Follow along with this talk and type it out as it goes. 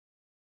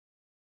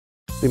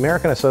The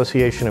American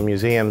Association of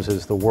Museums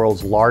is the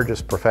world's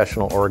largest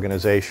professional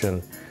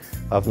organization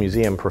of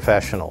museum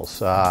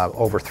professionals.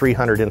 Over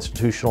 300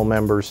 institutional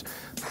members,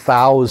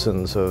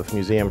 thousands of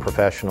museum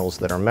professionals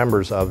that are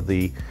members of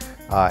the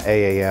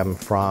AAM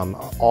from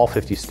all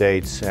 50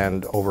 states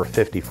and over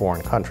 50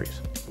 foreign countries.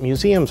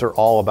 Museums are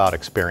all about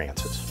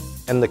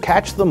experiences. And the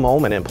Catch the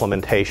Moment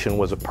implementation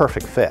was a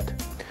perfect fit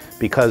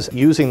because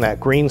using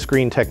that green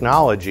screen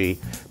technology,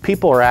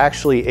 people are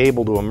actually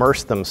able to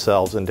immerse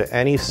themselves into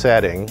any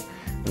setting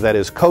that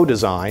is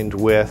co-designed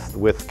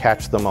with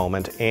Catch the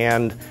Moment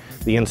and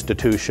the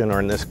institution, or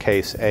in this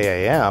case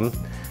AAM.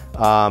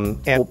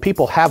 And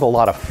people have a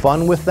lot of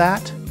fun with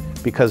that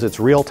because it's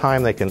real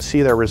time, they can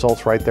see their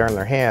results right there in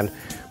their hand,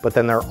 but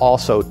then they're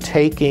also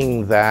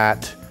taking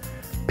that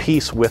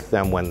piece with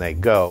them when they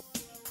go.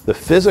 The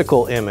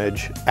physical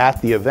image at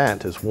the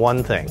event is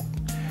one thing,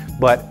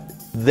 but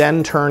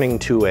then turning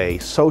to a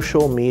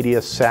social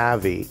media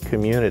savvy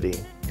community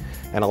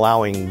and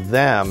allowing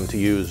them to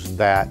use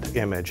that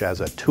image as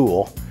a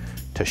tool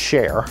to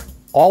share,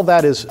 all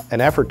that is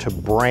an effort to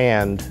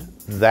brand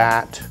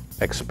that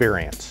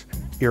experience.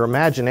 Your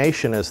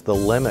imagination is the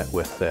limit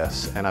with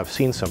this, and I've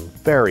seen some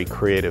very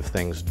creative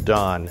things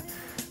done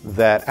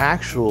that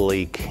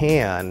actually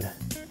can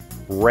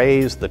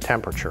raise the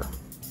temperature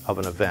of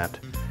an event,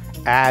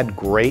 add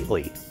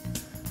greatly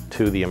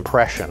to the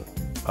impression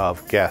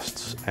of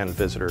guests and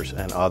visitors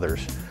and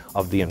others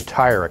of the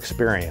entire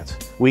experience.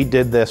 We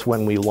did this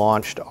when we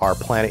launched our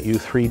Planet U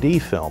 3D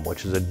film,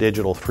 which is a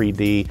digital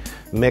 3D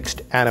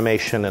mixed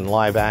animation and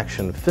live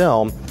action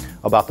film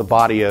about the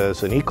body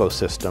as an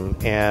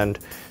ecosystem. And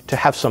to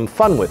have some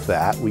fun with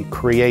that, we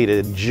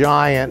created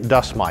giant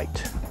dust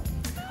mite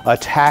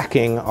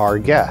attacking our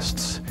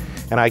guests.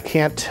 And I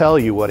can't tell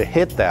you what a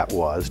hit that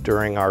was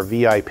during our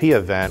VIP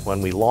event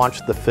when we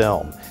launched the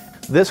film.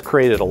 This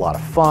created a lot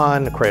of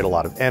fun, created a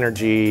lot of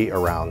energy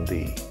around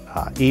the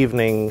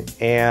evening,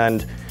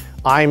 and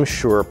I'm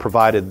sure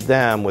provided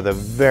them with a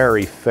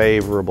very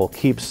favorable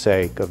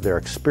keepsake of their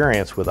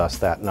experience with us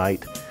that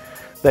night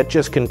that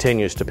just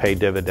continues to pay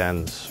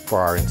dividends for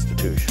our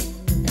institution.